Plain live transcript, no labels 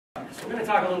So we're going to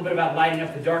talk a little bit about lighting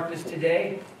up the darkness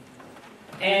today.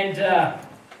 And has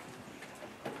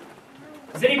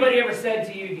anybody ever said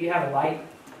to you, do you have a light?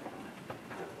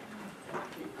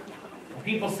 When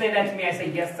people say that to me, I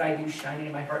say, yes, I do, shining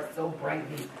in my heart so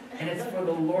brightly. And it's for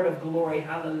the Lord of glory.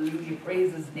 Hallelujah.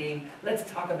 Praise His name.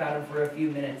 Let's talk about Him for a few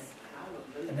minutes.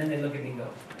 And then they look at me and go.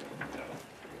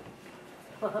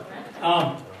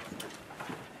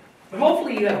 But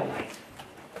hopefully you have a light.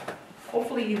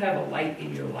 Hopefully you have a light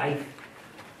in your life.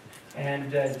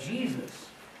 And Jesus,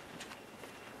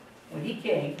 when He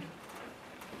came,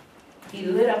 He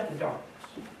lit up the darkness.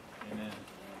 Amen.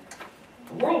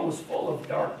 The world was full of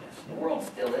darkness. The world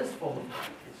still is full of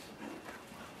darkness.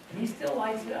 And He still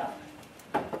lights it up.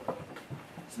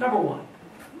 It's number one.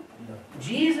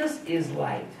 Jesus is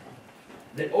light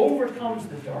that overcomes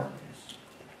the darkness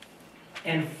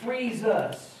and frees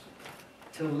us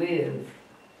to live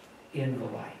in the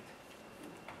light.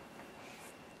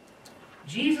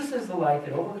 Jesus is the light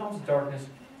that overcomes darkness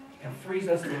and frees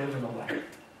us to live in the light.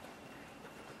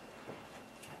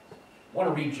 I want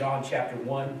to read John chapter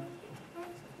 1,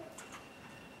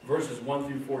 verses 1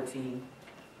 through 14.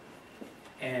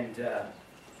 And it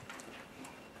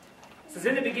says,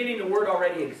 in the beginning the Word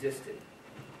already existed.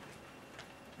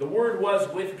 The Word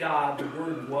was with God. The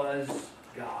Word was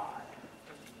God.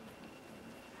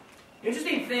 The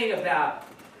interesting thing about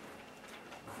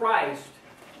Christ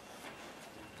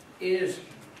is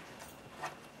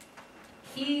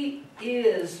He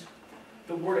is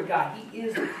the Word of God. He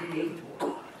is the Creator.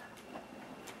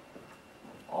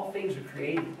 All things are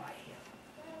created by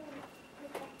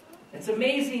Him. It's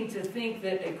amazing to think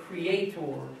that a Creator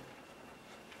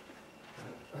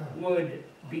would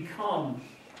become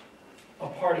a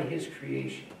part of His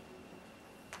creation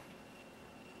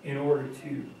in order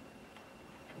to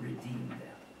redeem them.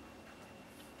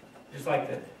 Just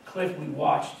like the clip we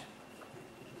watched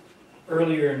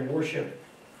earlier in worship,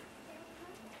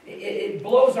 it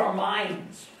blows our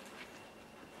minds.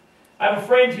 I have a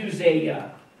friend who's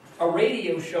a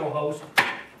radio show host,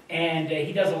 and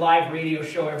he does a live radio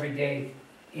show every day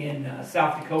in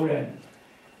South Dakota. And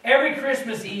every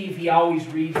Christmas Eve, he always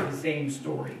reads the same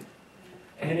story,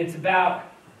 and it's about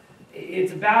a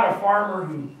farmer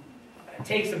who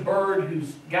takes a bird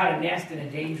who's got a nest in a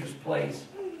dangerous place,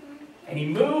 and he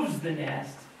moves the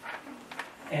nest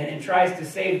and tries to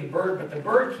save the bird, but the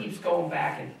bird keeps going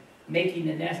back and making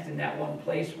the nest in that one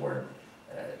place where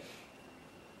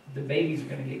the babies are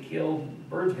going to get killed, and the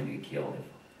bird's going to get killed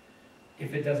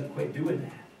if it doesn't quit doing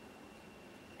that.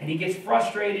 And he gets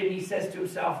frustrated and he says to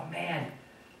himself, man,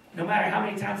 no matter how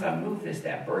many times I move this,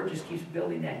 that bird just keeps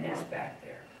building that nest back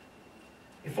there.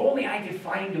 If only I could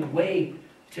find a way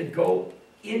to go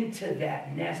into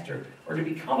that nest or to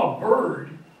become a bird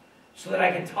so that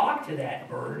I can talk to that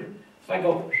bird. So I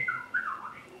go,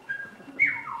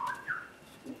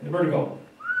 and the bird will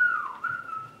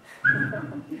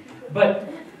go. But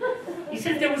he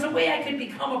said there was a way I could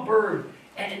become a bird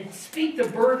and speak the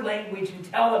bird language and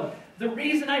tell them, the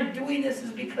reason I'm doing this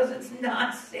is because it's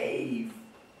not safe.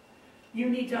 You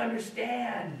need to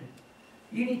understand.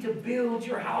 You need to build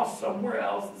your house somewhere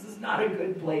else. This is not a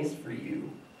good place for you.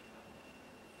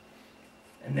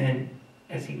 And then,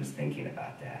 as he was thinking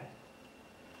about that,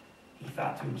 he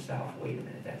thought to himself, wait a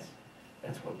minute,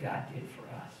 that's what God did for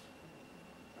us.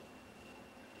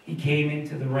 He came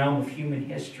into the realm of human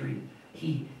history.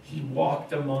 He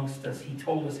walked amongst us. He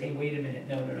told us, hey, wait a minute,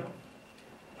 no.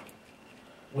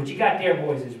 What you got there,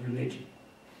 boys, is religion.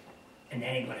 And that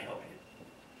ain't going to help you.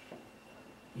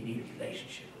 You need a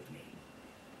relationship with me.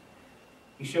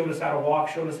 He showed us how to walk,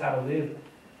 showed us how to live,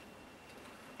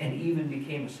 and even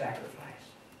became a sacrifice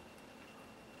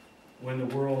when the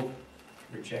world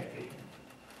rejected Him.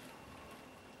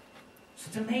 So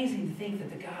it's amazing to think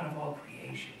that the God of all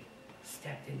creation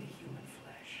stepped into human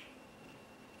flesh.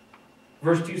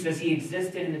 Verse 2 says, He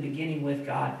existed in the beginning with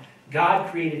God.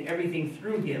 God created everything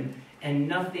through Him, and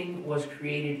nothing was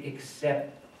created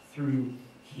except through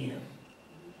Him.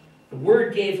 The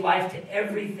Word gave life to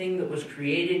everything that was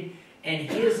created, and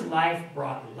His life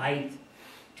brought light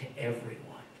to everyone.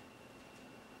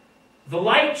 The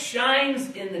light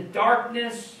shines in the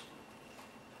darkness,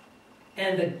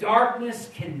 and the darkness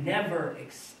can never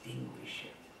extinguish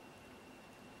it.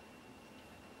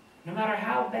 No matter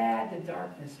how bad the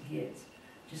darkness gets,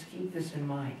 just keep this in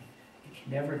mind. It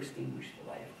can never extinguish the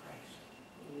light of Christ.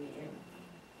 Amen.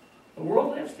 The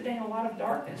world lives today in a lot of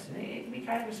darkness, and it can be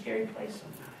kind of a scary place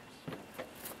sometimes.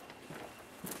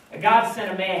 God sent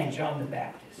a man, John the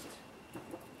Baptist.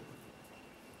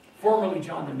 Formerly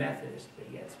John the Methodist, but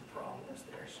he had some problems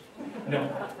there. So.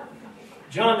 No.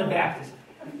 John the Baptist.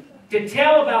 to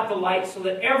tell about the light so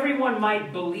that everyone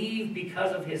might believe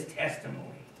because of his testimony.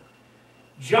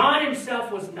 John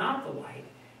himself was not the light.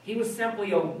 He was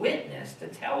simply a witness to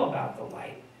tell about the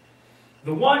light.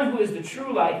 The one who is the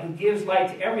true light, who gives light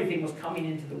to everything, was coming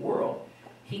into the world.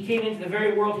 He came into the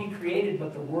very world he created,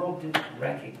 but the world didn't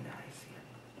recognize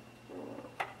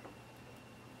him.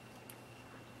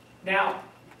 Now,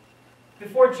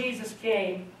 before Jesus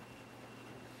came,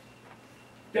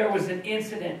 there was an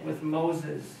incident with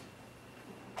Moses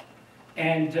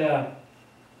and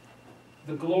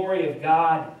the glory of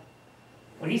God.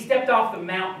 When he stepped off the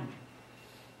mountain,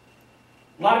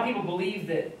 a lot of people believe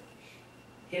that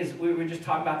we were just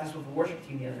talking about this with the worship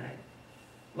team the other night.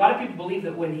 A lot of people believe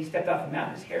that when he stepped off the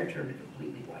mountain, his hair turned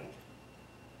completely white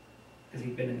because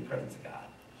he'd been in the presence of God.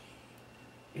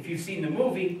 If you've seen the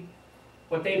movie,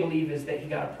 what they believe is that he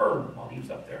got a perm while he was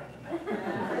up there on the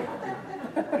mountain.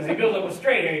 Because he built up with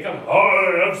straight hair, he comes,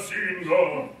 I have seen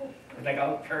God. It's like,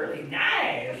 oh, curly,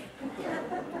 nice.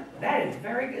 That is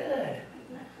very good.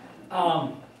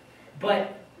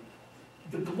 But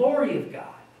the glory of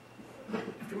God,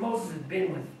 after Moses had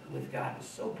been with God, was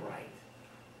so bright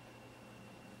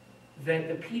that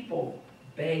the people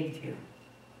begged him,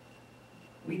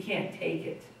 we can't take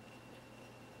it.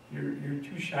 You're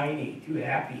too shiny, too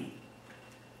happy.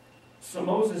 So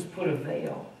Moses put a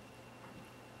veil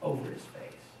over his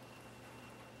face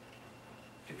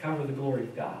to cover the glory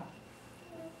of God.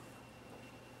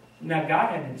 Now,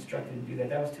 God hadn't instructed him to do that.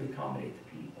 That was to accommodate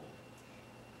the people.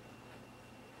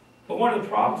 But one of the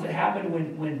problems that happened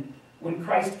when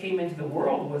Christ came into the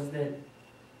world was that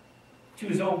to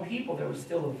his own people, there was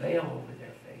still a veil over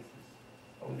their faces,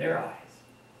 over their eyes,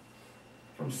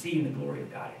 from seeing the glory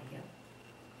of God in him.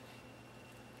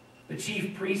 The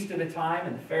chief priests of the time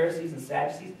and the Pharisees and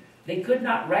Sadducees, they could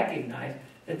not recognize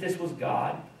that this was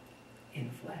God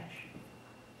in flesh.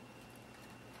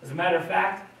 As a matter of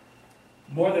fact,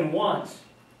 more than once,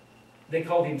 they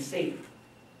called him Satan.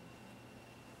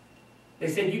 They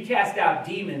said, you cast out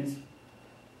demons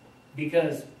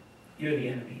because you're the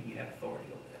enemy and you have authority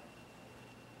over them.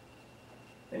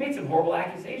 They made some horrible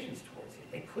accusations towards him.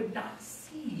 They could not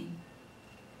see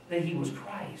that he was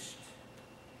Christ.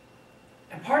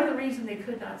 And part of the reason they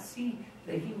could not see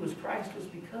that he was Christ was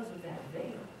because of that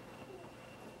veil.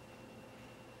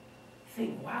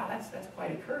 Think, wow, that's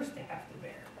quite a curse to have to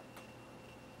bear.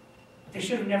 But they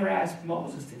should have never asked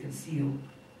Moses to conceal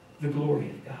the glory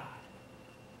of God.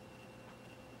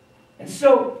 And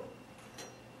so,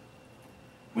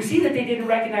 we see that they didn't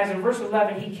recognize him. In verse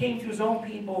 11, he came to his own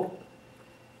people,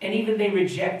 and even they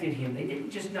rejected him. They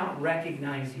didn't just not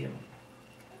recognize him.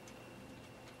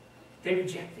 They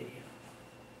rejected him.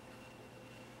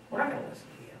 We're not going to listen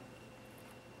to him.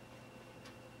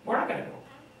 We're not going to go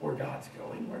where God's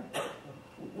going.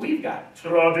 We've got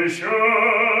tradition.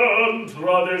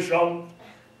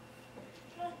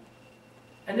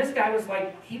 And this guy was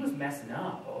like, he was messing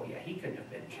up. Oh yeah, he couldn't have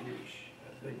been Jewish,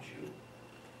 a good Jew.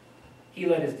 He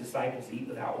let his disciples eat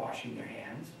without washing their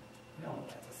hands. No,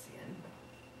 that's a sin.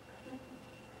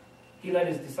 He let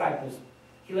his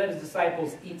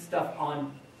disciples eat stuff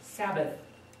on Sabbath.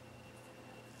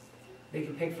 They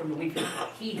could pick from the wheat.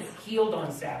 He healed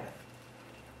on Sabbath.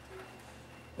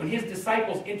 When his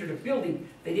disciples entered a building,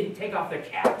 they didn't take off their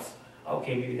caps.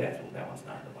 Okay, maybe that one's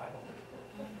not in the Bible.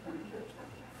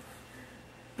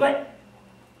 But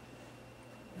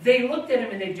they looked at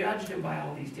him and they judged him by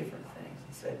all these different things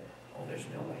and said, oh, there's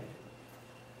no way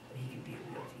that he can be a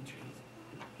real teacher.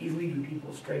 He's leading people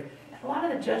astray. And a lot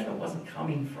of the judgment wasn't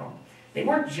coming from. They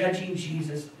weren't judging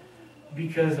Jesus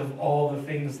because of all the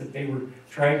things that they were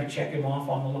trying to check him off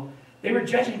on the law. They were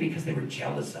judging because they were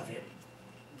jealous of him.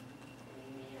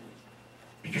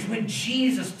 Because when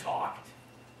Jesus talked,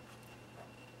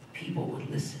 people would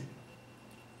listen.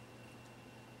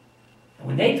 And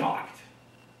when they talked,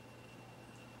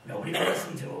 nobody would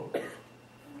listen to them.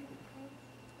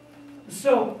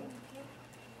 So,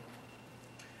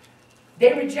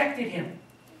 they rejected him.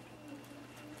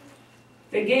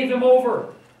 They gave him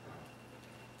over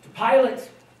to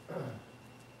Pilate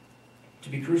to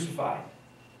be crucified.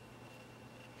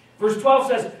 Verse 12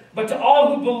 says, but to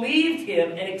all who believed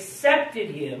him and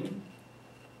accepted him,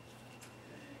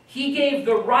 he gave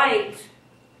the right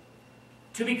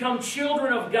to become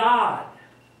children of God.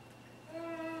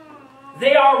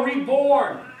 They are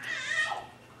reborn,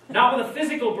 not with a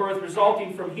physical birth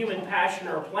resulting from human passion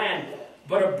or a plan,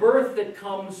 but a birth that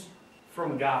comes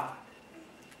from God.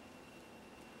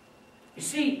 You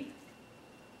see,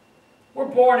 we're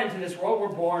born into this world. We're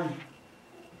born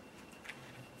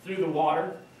through the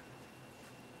water.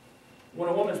 When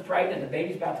a woman's pregnant and the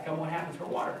baby's about to come, what happens? Her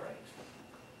water breaks.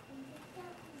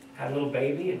 had a little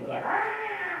baby, and we're like,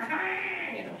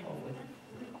 you know,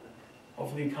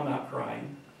 hopefully you come out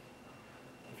crying.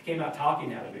 If you came out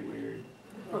talking, that would be weird.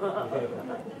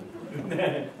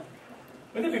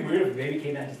 Wouldn't it be weird if a baby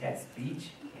came out and just had speech?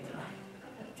 You know?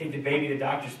 Take the baby to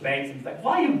Dr. Spanks and he's like,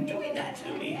 why are you doing that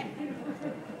to me?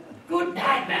 Good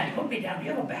night, man. Put me down. Do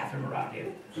you have a bathroom around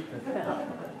here?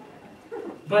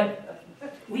 But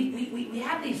we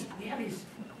have these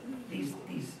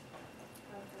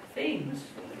things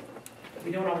that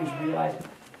we don't always realize.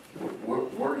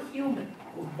 We're human.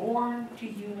 We're born to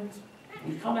humans.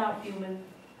 We come out human.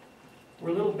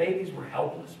 We're little babies. We're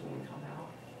helpless when we come out.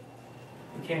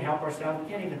 We can't help ourselves. We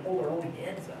can't even hold our own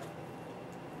heads up.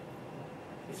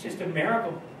 It's just a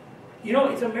miracle. You know,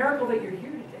 it's a miracle that you're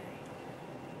here today.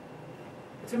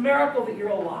 It's a miracle that you're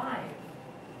alive.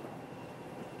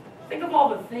 Think of all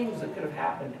the things that could have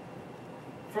happened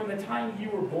from the time you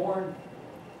were born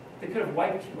that could have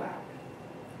wiped you out.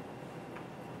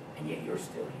 And yet you're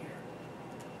still here.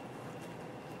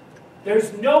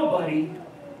 There's nobody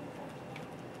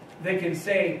that can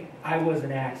say, I was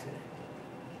an accident.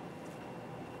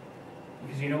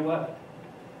 Because you know what?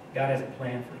 God has a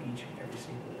plan for each and every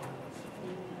single one of us.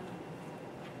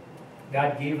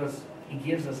 God gave us, He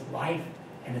gives us life,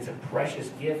 and it's a precious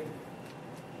gift.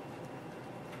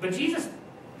 But Jesus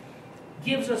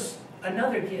gives us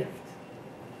another gift.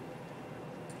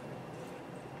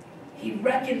 He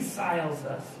reconciles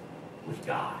us with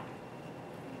God.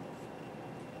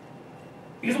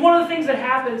 Because one of the things that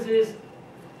happens is,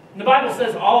 the Bible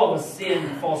says all of us sin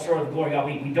and fall short of the glory of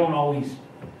God. We don't always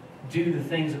do the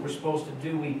things that we're supposed to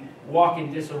do. We walk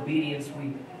in disobedience.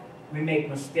 We make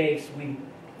mistakes.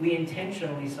 We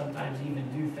intentionally sometimes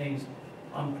even do things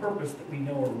on purpose that we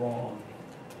know are wrong.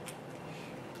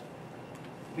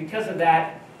 Because of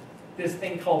that, this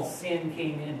thing called sin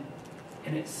came in,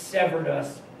 and it severed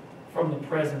us from the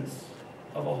presence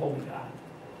of a holy God.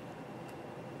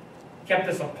 Kept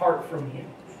us apart from Him.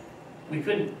 We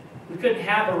couldn't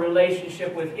have a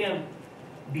relationship with Him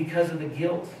because of the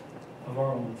guilt of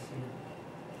our own sin.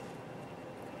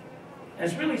 And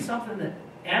it's really something that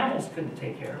animals couldn't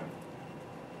take care of.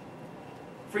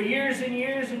 For years and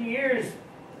years and years,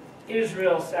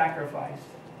 Israel sacrificed,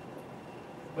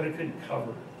 but it couldn't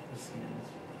cover the sins.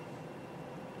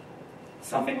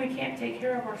 Something we can't take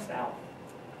care of ourselves.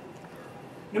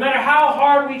 No matter how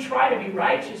hard we try to be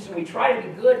righteous and we try to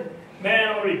be good, man,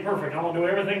 I'm going to be perfect. I'm going to do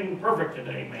everything perfect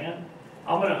today, man.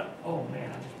 Oh man,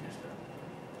 I just messed up.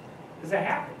 Because that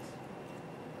happens.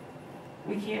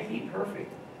 We can't be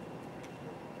perfect.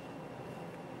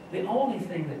 The only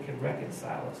thing that could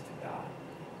reconcile us to God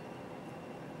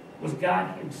was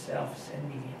God Himself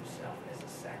sending Himself as a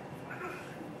sacrifice.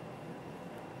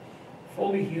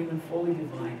 Fully human, fully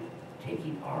divine,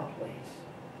 taking our place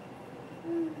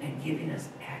and giving us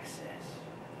access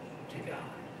to God.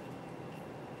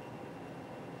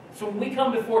 So when we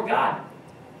come before God,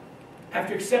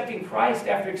 after accepting Christ,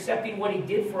 after accepting what He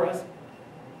did for us,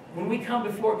 when we come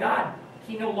before God,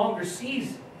 He no longer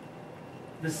sees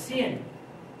the sin,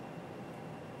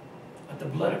 but the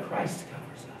blood of Christ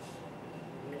covers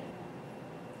us.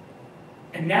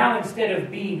 And now, instead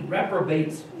of being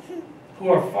reprobates who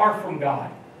are far from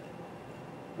God,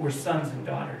 we're sons and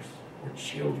daughters. We're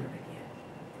children again.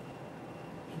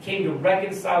 He came to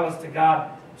reconcile us to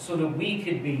God so that we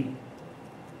could be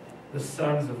the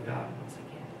sons of God once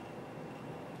again.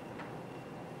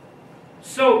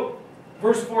 So,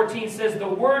 verse 14 says, the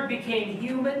Word became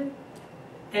human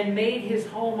and made His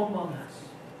home among us.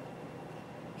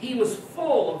 He was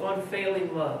full of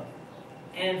unfailing love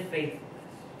and faithfulness.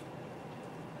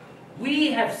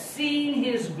 We have seen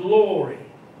His glory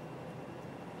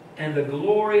and the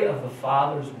glory of the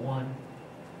Father's one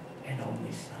and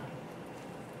only Son.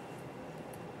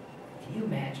 Can you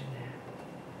imagine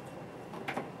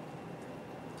that?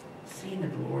 Seeing the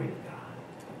glory of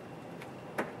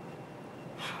God.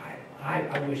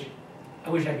 I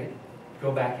wish I could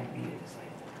go back and be a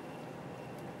disciple.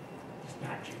 Just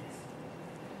not Judas.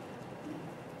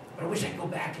 But I wish I could go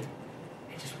back and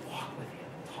just walk with Him,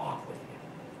 talk with Him.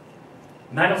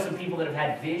 And I know some people that have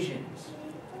had visions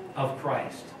of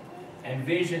Christ and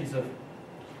visions of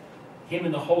Him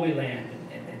in the Holy Land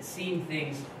and seeing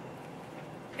things.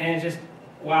 And it's just,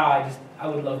 wow, I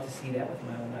would love to see that with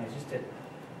my own eyes.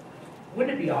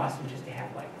 Wouldn't it be awesome just to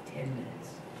have like 10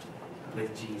 minutes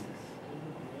with Jesus?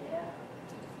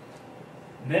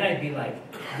 And then I'd be like,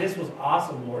 this was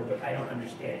awesome, Lord, but I don't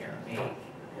understand Aramaic.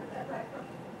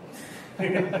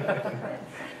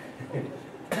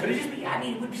 But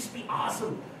it would just be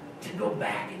awesome to go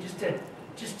back and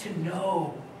just to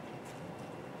know.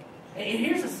 And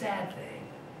here's a sad thing.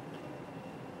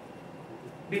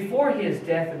 before his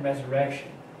death and resurrection,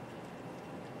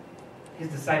 his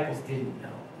disciples didn't know.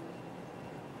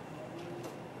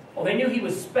 Well, they knew he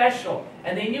was special,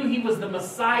 and they knew he was the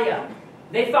Messiah.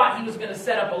 They thought he was going to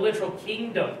set up a literal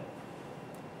kingdom.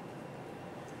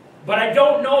 But I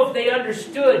don't know if they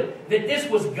understood that this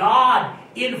was God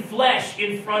in flesh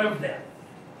in front of them.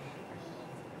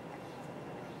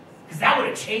 Because that would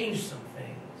have changed some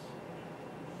things.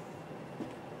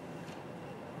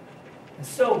 And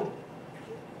so,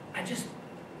 it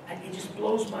just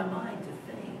blows my mind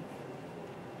to think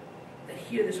that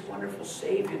here, this wonderful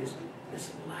Savior,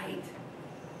 this light,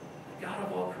 the God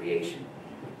of all creation,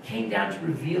 came down to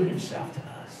reveal himself to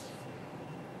us,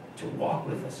 to walk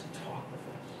with us and talk with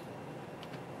us.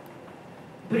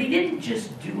 But he didn't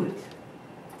just do it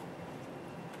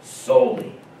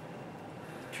solely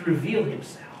to reveal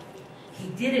himself. He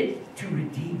did it to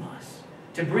redeem us,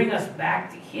 to bring us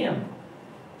back to him,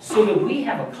 so that we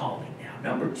have a calling now.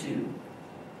 Number 2,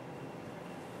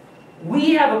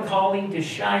 we have a calling to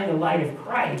shine the light of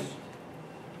Christ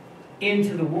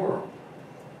into the world.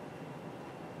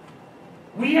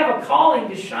 We have a calling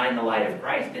to shine the light of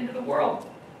Christ into the world.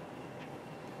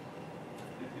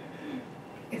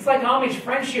 It's like Amish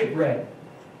friendship bread.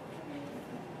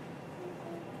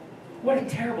 What a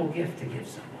terrible gift to give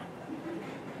someone.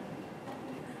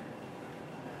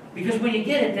 Because when you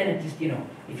get it, then it just,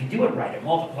 if you do it right, it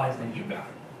multiplies, then you got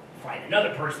to find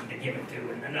another person to give it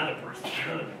to, and another person.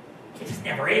 It just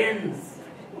never ends.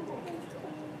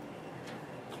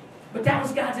 But that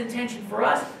was God's intention for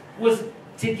us, was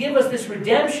to give us this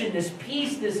redemption, this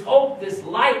peace, this hope, this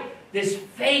light, this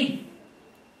faith,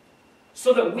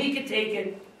 so that we could take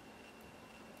it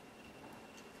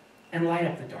and light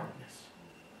up the darkness.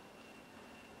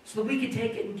 So that we could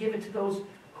take it and give it to those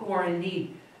who are in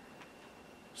need.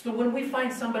 So that when we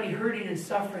find somebody hurting and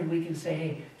suffering, we can say,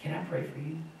 hey, can I pray for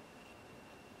you?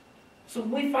 So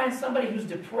when we find somebody who's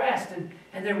depressed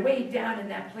and they're way down in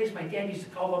that place, my dad used to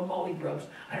call them molly grubs.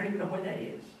 I don't even know where that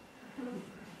is.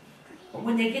 But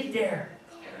when they get there,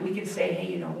 we can say, hey,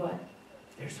 you know what?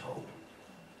 There's hope.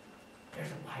 There's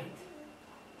a light.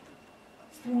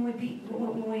 So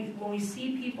when we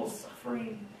see people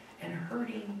suffering and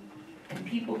hurting and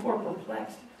people who are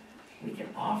perplexed, we can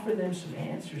offer them some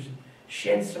answers and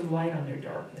shed some light on their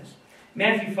darkness.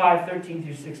 Matthew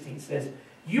 5:13-16 says,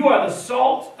 you are the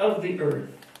salt of the earth.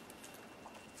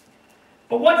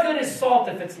 But what good is salt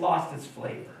if it's lost its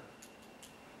flavor?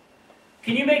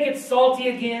 Can you make it salty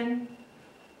again?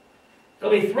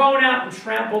 They'll be thrown out and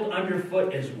trampled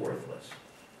underfoot as worthless.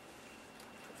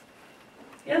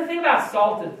 The thing about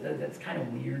salt that's kind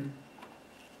of weird.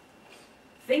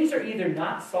 Things are either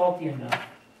not salty enough,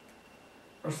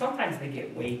 or sometimes they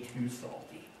get way too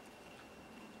salty.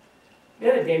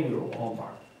 The other day we were at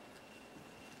Walmart.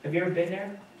 Have you ever been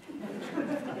there?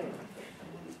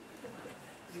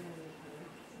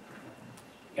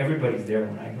 Everybody's there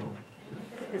when I go.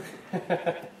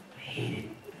 I hate it.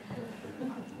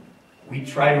 We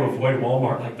try to avoid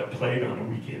Walmart like the plague on the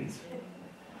weekends.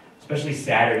 Especially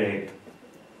Saturday.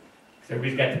 Because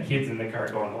everybody's got the kids in the car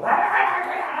going,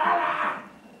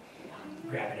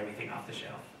 grabbing everything off the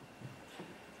shelf.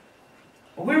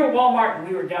 Well, we were at Walmart and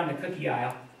we were down the cookie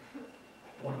aisle.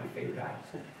 One of my favorite aisles.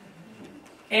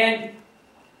 And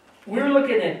we were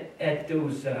looking at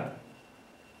those,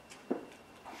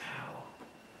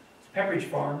 Pepperidge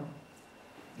Farm,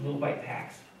 little white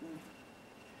packs.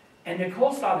 And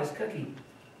Nicole saw this cookie.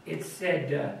 It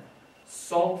said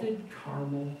salted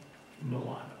caramel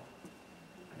Milano.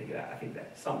 I think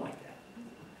that, something like that.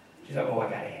 She's like, oh, I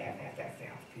gotta have that. That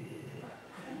sounds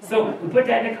good. So we put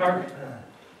that in the cart.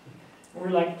 We're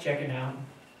like checking out.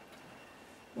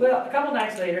 Well, a couple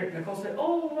nights later, Nicole said,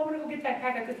 oh, I'm going to go get that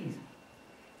pack of cookies.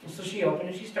 And so she opened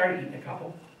it, she started eating a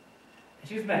couple. And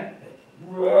she was back.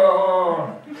 And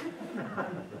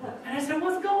I said,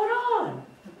 what's going on?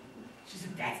 She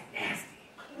said, that's nasty.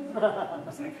 I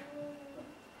was like,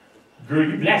 girl,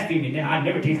 you blaspheme me now. I've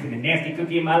never tasted a nasty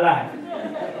cookie in my life.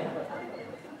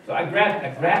 So I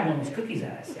grabbed one of those cookies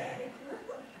out of the sack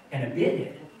and I bit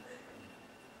it.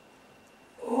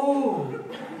 Oh.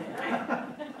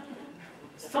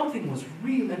 Something was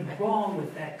really wrong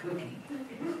with that cookie.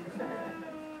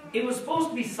 It was supposed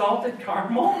to be salted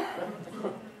caramel,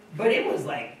 but it was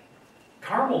like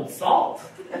caramel salt.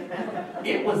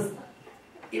 It was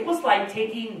like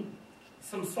taking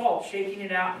some salt, shaking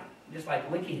it out, just like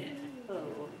licking it.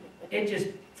 It just,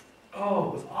 it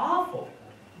was awful.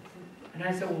 And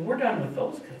I said, well, we're done with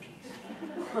those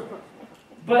cookies.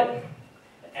 But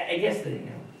I guess,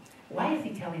 why is he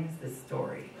telling us this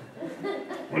story?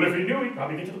 Well, if he knew, he'd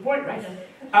probably get to the point, right?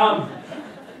 My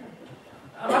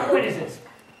point is this.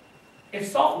 If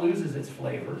salt loses its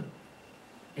flavor,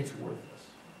 it's worthless.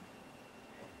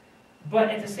 But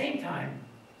at the same time,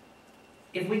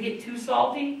 if we get too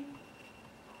salty,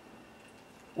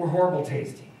 we're horrible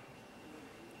tasting.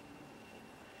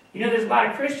 You know, there's a lot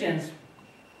of Christians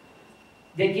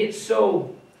that get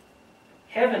so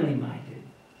heavenly minded,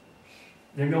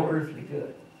 they're no earthly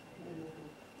good.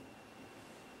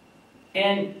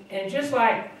 And just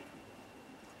like,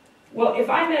 well, if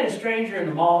I met a stranger in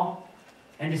the mall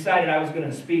and decided I was going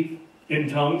to speak in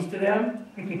tongues to them,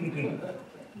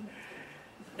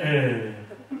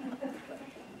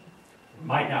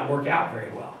 might not work out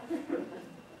very well.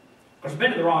 Of course, I've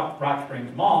been to the Rock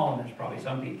Springs Mall, and there's probably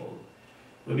some people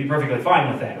who would be perfectly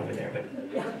fine with that over there.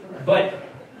 But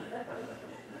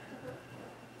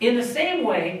in the same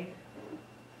way,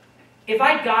 if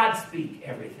I God speak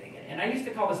everything, and I used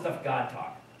to call this stuff God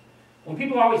talk, when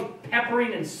people are always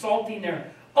peppering and salting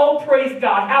their, oh, praise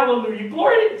God, hallelujah,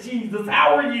 glory to Jesus,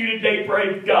 how are you today,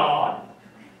 praise God?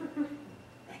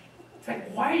 It's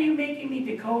like, why are you making me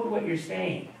decode what you're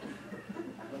saying?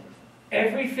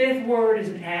 Every fifth word is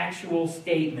an actual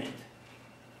statement.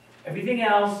 Everything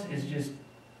else is just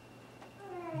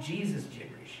Jesus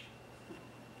gibberish.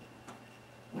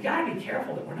 We got to be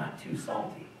careful that we're not too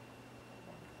salty,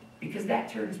 because that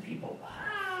turns people off.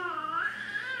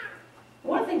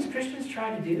 One of the things Christians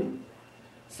try to do,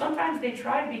 sometimes they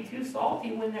try to be too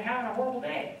salty when they're having a horrible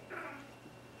day.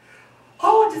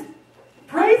 Oh, just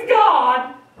praise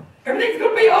God, everything's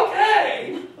going to be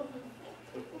okay.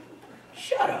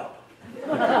 Shut up.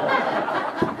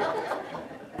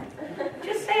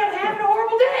 Just say I'm having a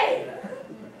horrible day.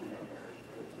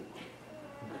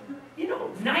 You know,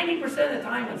 90% of the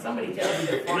time when somebody tells you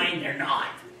they're fine, they're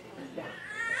not.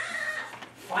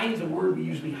 Fine's a word we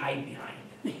usually hide behind.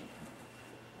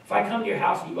 If I come to your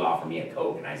house and you offer me a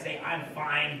Coke and I say I'm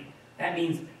fine, that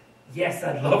means, yes,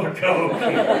 I'd love a Coke.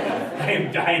 I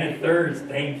am dying of thirst,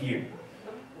 thank you.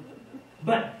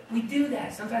 But we do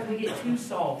that. Sometimes we get too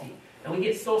salty. And we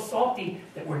get so salty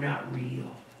that we're not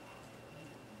real.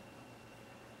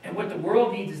 And what the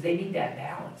world needs is they need that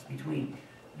balance between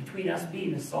us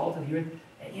being the salt of the earth.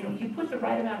 And, you know, you put the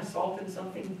right amount of salt in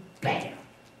something, bam!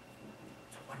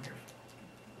 It's wonderful.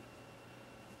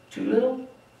 Too little,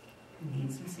 it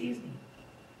needs some seasoning.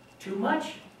 Too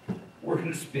much, we're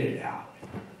going to spit it out.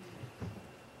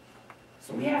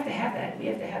 So we have to have that. We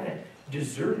have to have that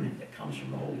discernment that comes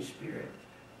from the Holy Spirit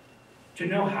to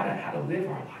know how to live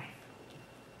our life.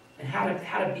 And how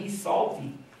to be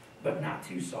salty, but not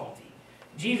too salty.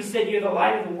 Jesus said, you're the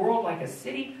light of the world, like a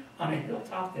city on a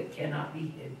hilltop that cannot be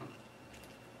hid.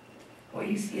 Well,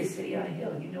 you see a city on a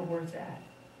hill, you know where it's at.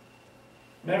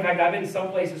 Matter of fact, I've been to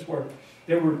some places where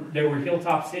there were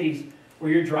hilltop cities where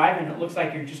you're driving and it looks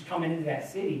like you're just coming into that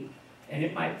city, and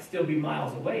it might still be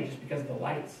miles away just because of the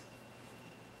lights.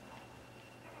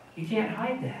 You can't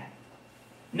hide that.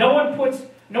 No one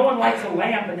lights a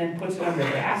lamp and then puts it under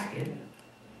a basket.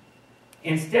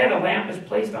 Instead, a lamp is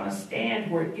placed on a stand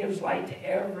where it gives light to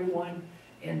everyone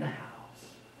in the house.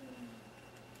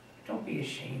 Don't be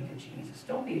ashamed of Jesus.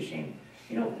 Don't be ashamed.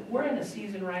 You know, we're in a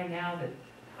season right now that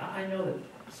I know that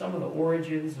some of the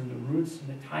origins and the roots and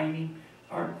the timing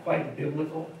aren't quite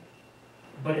biblical,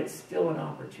 but it's still an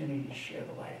opportunity to share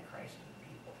the light of Christ with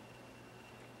people.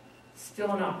 It's still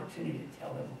an opportunity to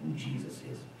tell them who Jesus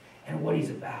is and what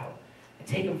he's about, and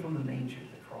take them from the manger to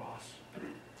the cross.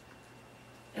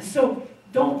 And so,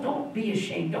 don't be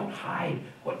ashamed. Don't hide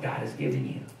what God has given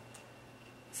you.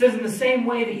 It says in the same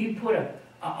way that you put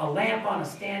a lamp on a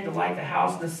stand to light the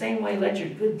house, in the same way let your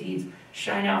good deeds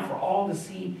shine out for all to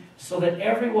see, so that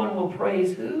everyone will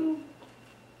praise who?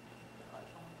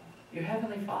 Your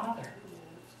Heavenly Father.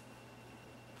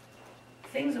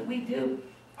 Things that we do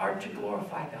are to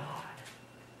glorify God.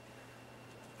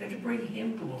 They're to bring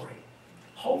him glory.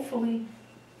 Hopefully,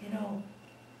 you know,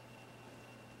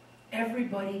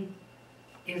 everybody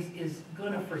is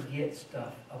going to forget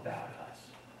stuff about us.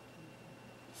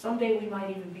 Someday we might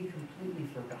even be completely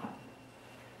forgotten.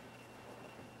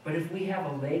 But if we have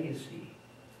a legacy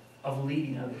of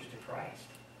leading others to Christ,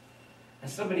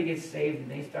 and somebody gets saved and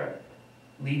they start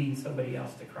leading somebody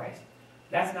else to Christ,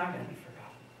 that's not going to be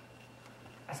forgotten.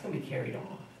 That's going to be carried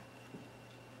on.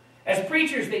 As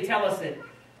preachers, they tell us that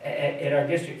at our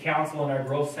district council and our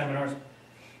growth seminars,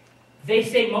 they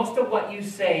say most of what you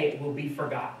say will be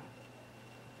forgotten.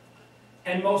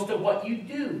 And most of what you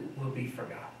do will be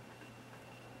forgotten.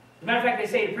 As a matter of fact, they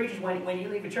say to preachers, when you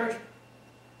leave a church,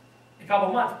 in a couple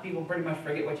of months, people pretty much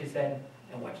forget what you said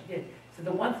and what you did. So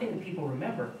the one thing that people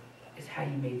remember is how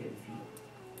you made them feel.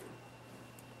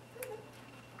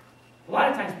 A lot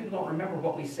of times people don't remember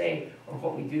what we say or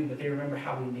what we do, but they remember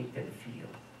how we make them feel.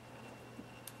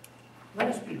 Let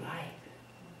us be light.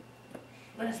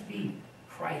 Let us be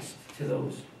Christ to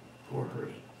those who are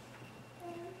hurting.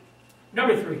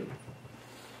 Number 3.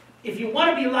 If you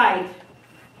want to be light,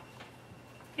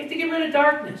 you have to get rid of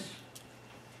darkness.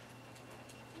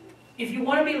 If you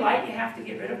want to be light, you have to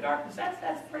get rid of darkness.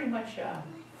 That's pretty much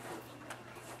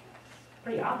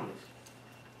pretty obvious.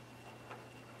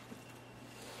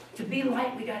 To be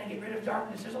light, we got to get rid of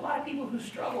darkness. There's a lot of people who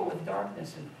struggle with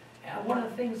darkness, and one of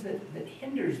the things that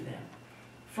hinders them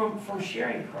from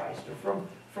sharing Christ or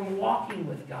from walking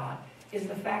with God is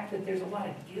the fact that there's a lot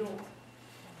of guilt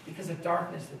because of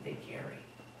darkness that they carry.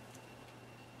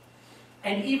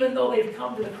 And even though they've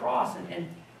come to the cross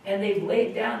and they've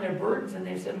laid down their burdens and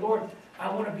they've said, Lord,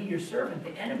 I want to be your servant,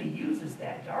 the enemy uses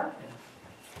that darkness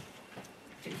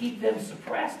to keep them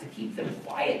suppressed, to keep them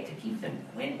quiet, to keep them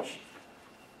quenched.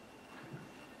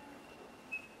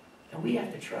 And we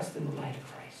have to trust in the light of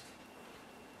Christ.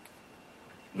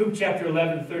 Luke chapter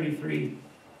 11, 33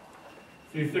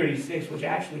 through 36, which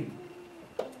actually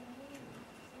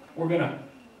we're going to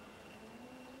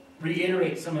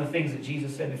reiterate some of the things that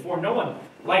Jesus said before. No one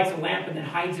lights a lamp and then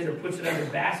hides it or puts it under a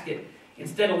basket.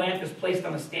 Instead, a lamp is placed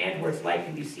on a stand where its light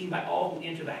can be seen by all who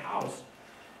enter the house.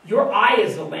 Your eye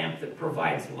is a lamp that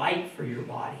provides light for your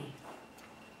body.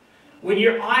 When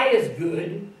your eye is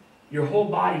good, your whole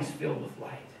body's filled with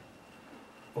light.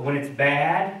 But when it's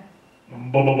bad,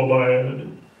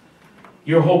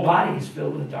 your whole body is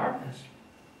filled with darkness.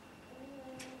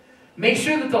 Make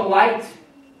sure that the light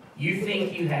you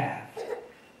think you have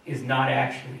is not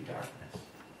actually darkness.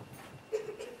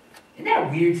 Isn't that a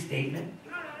weird statement?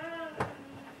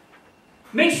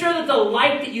 Make sure that the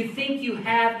light that you think you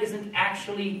have isn't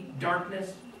actually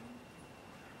darkness.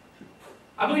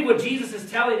 I believe what Jesus is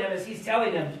telling them is he's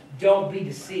telling them, don't be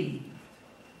deceived.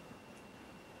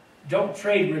 Don't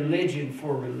trade religion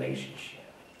for relationship.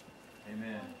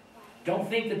 Amen. Don't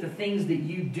think that the things that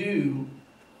you do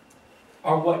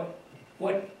are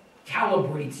what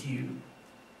calibrates you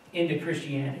into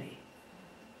Christianity.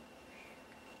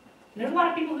 And there's a lot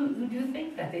of people who do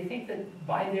think that. They think that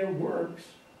by their works,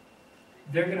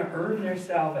 they're going to earn their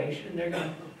salvation. They're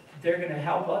going to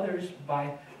help others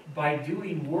by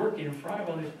doing work in front of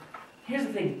others. Here's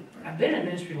the thing. I've been in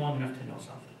ministry long enough to know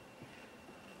something.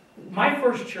 My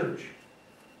first church,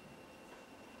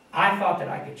 I thought that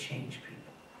I could change people.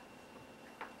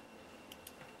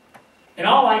 And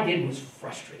all I did was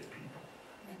frustrate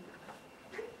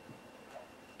people.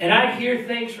 And I'd hear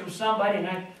things from somebody, and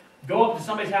I'd go up to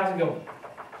somebody's house and go,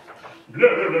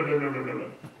 blah, blah, blah, blah, blah, blah, blah.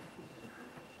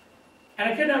 And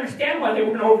I couldn't understand why they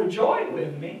weren't overjoyed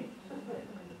with me.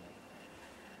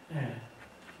 Yeah.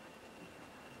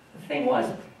 The thing was,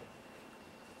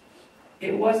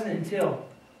 it wasn't until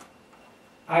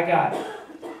I got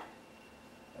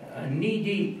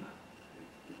knee-deep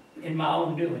in my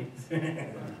own doings that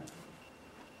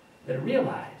I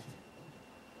realized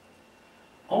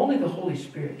only the Holy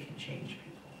Spirit can change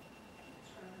people.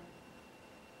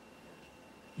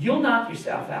 You'll knock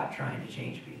yourself out trying to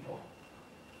change people,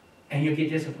 and you'll get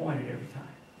disappointed every time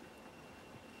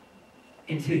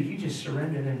until you just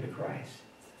surrender them to Christ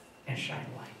and shine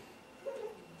light.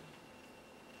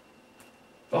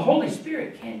 The Holy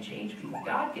Spirit can change people.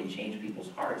 God can change people's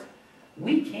hearts.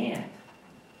 We can't.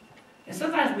 And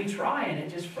sometimes we try and it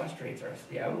just frustrates us.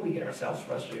 Yeah, we get ourselves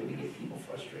frustrated. We get people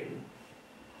frustrated.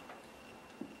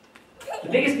 The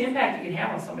biggest impact you can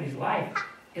have on somebody's life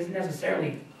isn't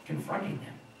necessarily confronting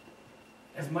them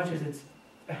as much as it's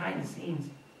behind the scenes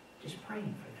just praying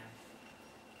for them.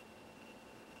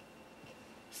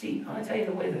 See, I want to tell you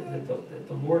the way that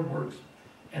the Lord works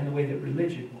and the way that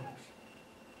religion works.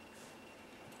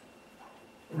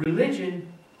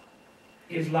 Religion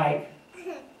is like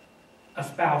a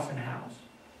spouse in a house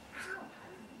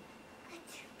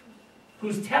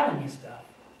who's telling you stuff,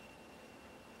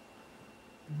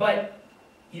 but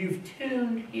you've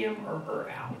tuned him or her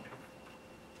out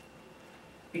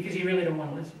because you really don't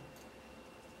want to listen.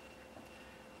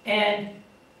 And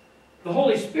the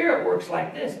Holy Spirit works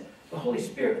like this. The Holy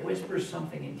Spirit whispers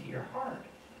something into your heart,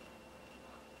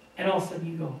 and all of a sudden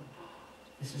you go,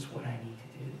 this is what I need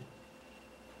to do.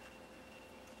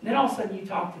 And then all of a sudden you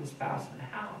talk to the spouse in the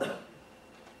house.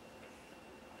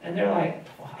 And they're like,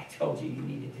 well, I told you you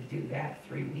needed to do that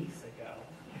 3 weeks ago.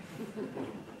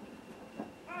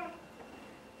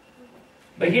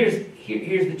 But here's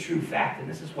the true fact, and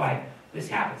this is why this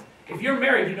happens. If you're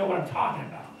married, you know what I'm talking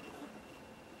about.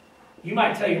 You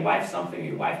might tell your wife something, or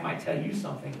your wife might tell you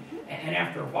something, and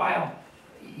after a while,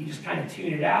 you just kind of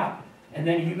tune it out. And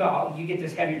then you get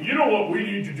this heavy, you know what we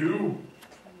need to do?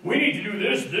 We need to do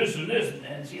this, this, and this.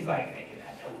 And she's like, hey,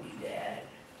 I told you that.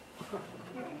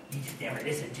 You just never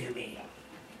listen to me.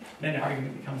 Then the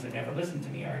argument becomes a never listen to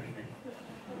me argument.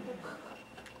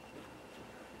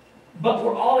 But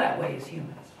we're all that way as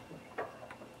humans.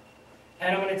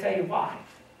 And I'm going to tell you why.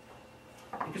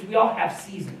 Because we all have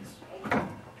seasons.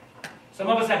 Some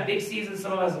of us have big seasons,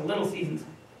 some of us have little seasons.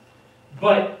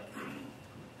 But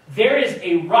there is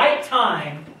a right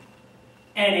time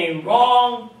and a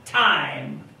wrong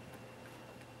time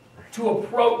to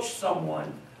approach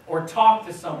someone or talk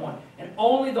to someone. And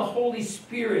only the Holy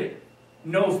Spirit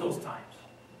knows those times.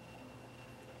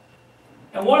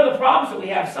 And one of the problems that we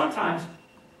have sometimes,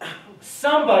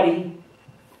 somebody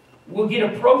will get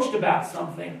approached about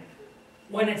something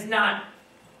when it's not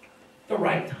the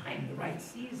right time, the right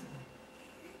season.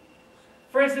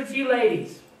 For instance, you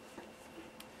ladies,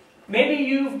 maybe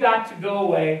you've got to go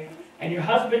away and your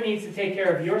husband needs to take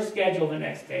care of your schedule the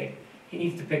next day. He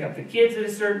needs to pick up the kids at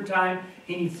a certain time.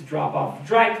 He needs to drop off the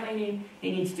dry cleaning.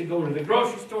 He needs to go to the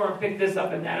grocery store and pick this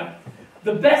up and that up.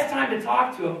 The best time to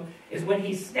talk to him is when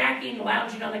he's snacking,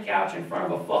 lounging on the couch in front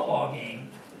of a football game.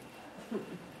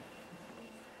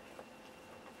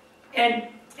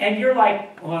 And you're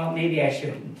like, well, maybe I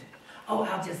shouldn't. Oh,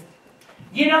 I'll just,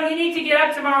 you need to get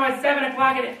up tomorrow at 7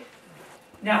 o'clock.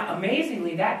 Now,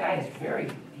 amazingly, that guy is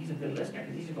he's a good listener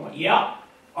because he's just going, yeah,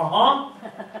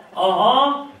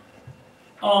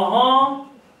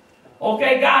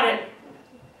 okay, got it.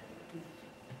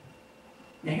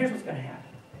 Now, here's what's going to happen.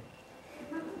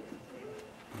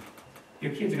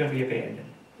 Your kids are going to be abandoned.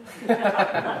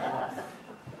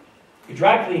 Your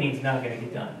dry cleaning's not going to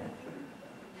get done.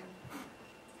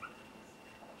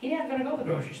 He's not going to go to the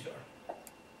grocery store.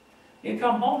 He'll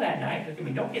come home that night. There's going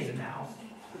to be no kids in the house.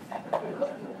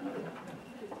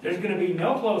 There's going to be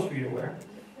no clothes for you to wear.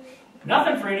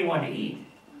 Nothing for anyone to eat.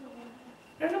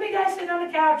 There's going to be guys sitting on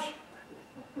the couch.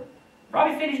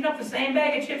 Probably finishing up the same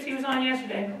bag of chips he was on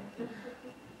yesterday.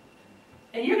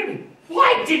 And you're going to be,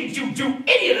 why didn't you do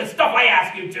any of the stuff I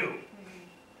asked you to?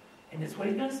 And that's what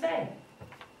he's going to say.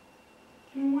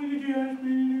 Why did you ask me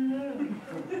to do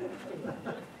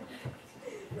that?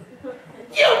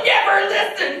 You never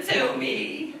listen to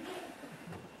me.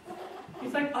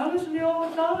 He's like, I listen to you all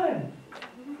the time.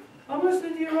 I'm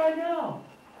listening to you right now.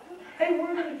 Hey,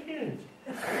 where are the kids?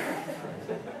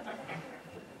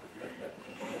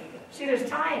 See, there's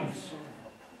times.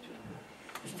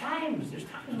 There's times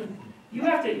when you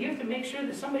have to make sure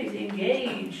that somebody's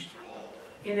engaged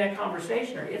in that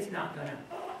conversation, or it's not gonna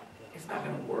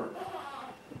work.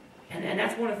 And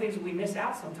that's one of the things that we miss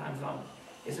out sometimes on,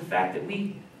 is the fact that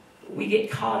we get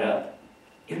caught up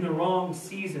in the wrong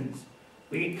seasons.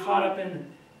 We get caught up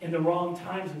in the wrong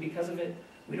times, and because of it,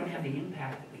 we don't have the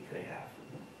impact that we could have.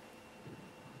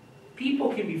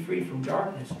 People can be free from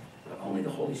darkness, but only the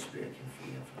Holy Spirit can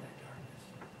free them from that darkness.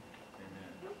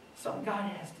 Amen. Something God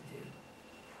has to do.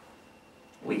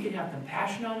 We can have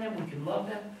compassion on them, we can love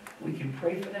them, we can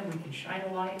pray for them, we can shine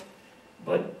a light.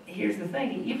 But here's the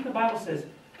thing, even the Bible says,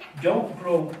 don't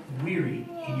grow weary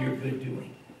in your good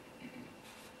doing.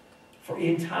 For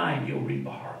in time you'll reap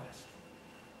a harvest.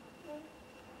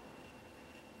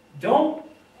 Don't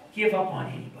give up on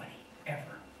anybody,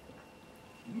 ever.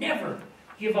 Never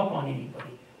give up on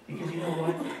anybody. Because you know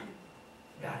what?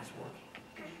 God is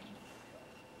working.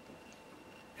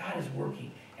 God is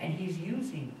working. And He's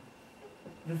using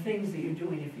the things that you're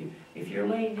doing. If you're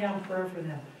laying down prayer for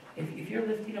them, if you're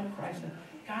lifting up Christ,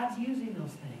 God's using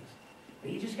those things.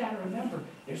 But you just got to remember,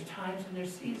 there's times and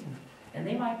there's seasons. And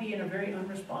they might be in a very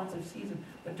unresponsive season,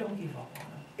 but don't give up on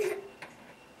them.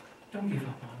 Don't give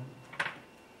up on them.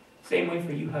 Same way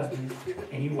for you husbands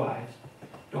and you wives.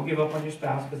 Don't give up on your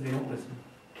spouse because they don't listen.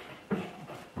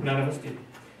 None of us do.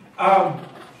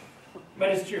 But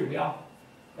it's true. We all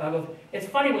go through. It's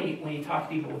funny when you talk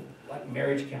to people with like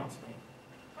marriage counseling.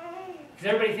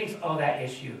 Because everybody thinks, oh, that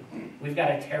issue. We've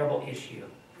got a terrible issue.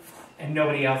 And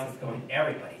nobody else is going.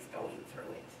 Everybody's going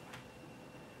through it.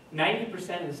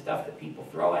 90% of the stuff that people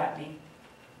throw at me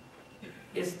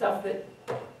is stuff that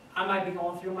I might be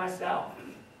going through myself.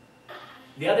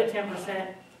 The other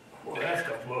 10%, well, that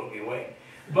stuff blows me away.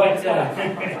 But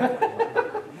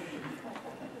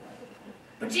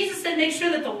Jesus said, make sure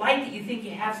that the light that you think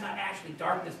you have is not actually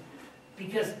darkness.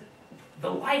 Because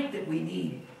the light that we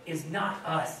need is not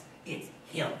us, it's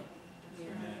Him.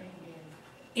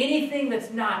 Anything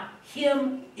that's not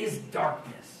Him is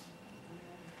darkness.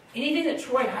 Anything that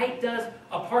Troy Height does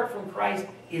apart from Christ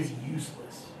is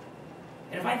useless.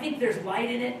 And if I think there's light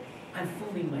in it, I'm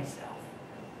fooling myself.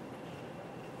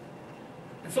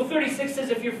 And so 36 says,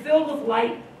 if you're filled with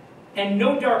light and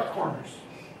no dark corners,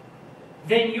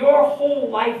 then your whole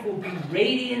life will be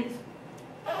radiant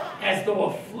as though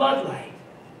a floodlight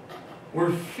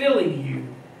We're filling you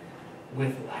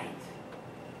with light.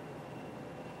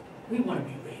 We want to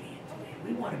be radiant today.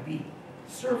 We want to be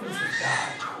servants of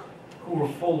God who are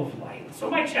full of light. So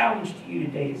my challenge to you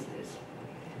today is this.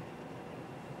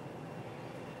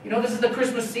 This is the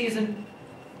Christmas season.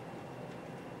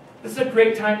 This is a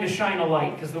great time to shine a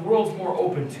light because the world's more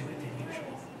open to it than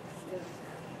usual.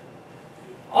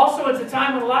 Also, it's a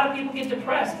time when a lot of people get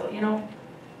depressed.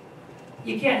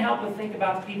 You can't help but think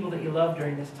about the people that you love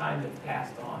during this time that have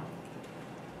passed on.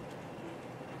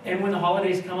 And when the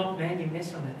holidays come up, man, you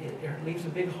miss them. It leaves a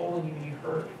big hole in you and you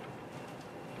hurt.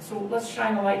 So let's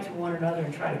shine a light to one another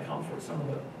and try to comfort some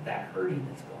of that hurting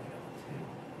that's going on too.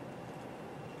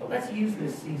 But let's use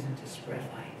this season to spread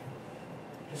light,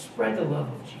 to spread the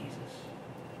love of Jesus.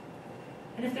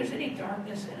 And if there's any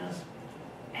darkness in us,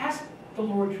 ask the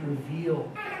Lord to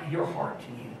reveal your heart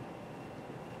to you.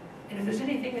 And if there's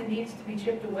anything that needs to be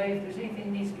chipped away, if there's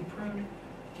anything that needs to be pruned,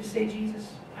 just say,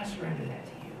 Jesus, I surrender that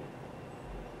to you,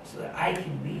 so that I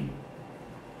can be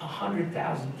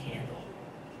 100,000 candle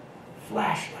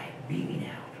flashlight beaming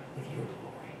out with your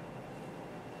glory.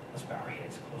 Let's bow our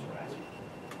heads, close our eyes.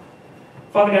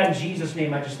 Father God, in Jesus'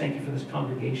 name, I just thank you for this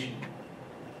congregation.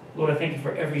 Lord, I thank you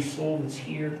for every soul that's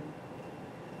here.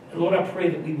 And Lord, I pray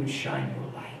that we would shine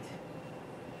your light.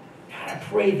 God, I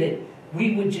pray that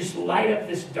we would just light up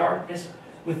this darkness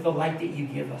with the light that you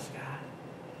give us, God.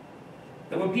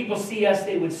 That when people see us,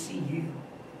 they would see you.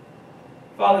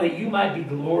 Father, that you might be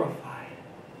glorified.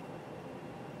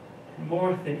 And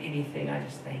more than anything, I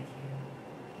just thank you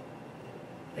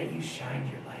that you shined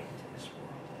your light into this world.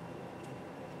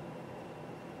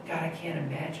 God, I can't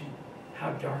imagine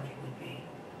how dark it would be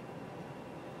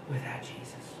without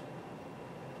Jesus.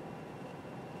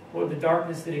 Lord, the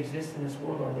darkness that exists in this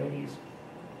world already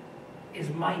is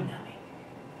mind-numbing.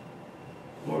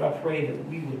 Lord, I pray that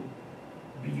we would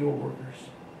be your workers,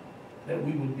 that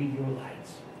we would be your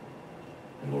lights.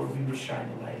 And Lord, we would shine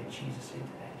the light of Jesus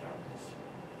into that darkness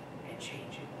and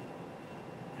change it.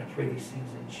 And I pray these things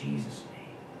in Jesus' name.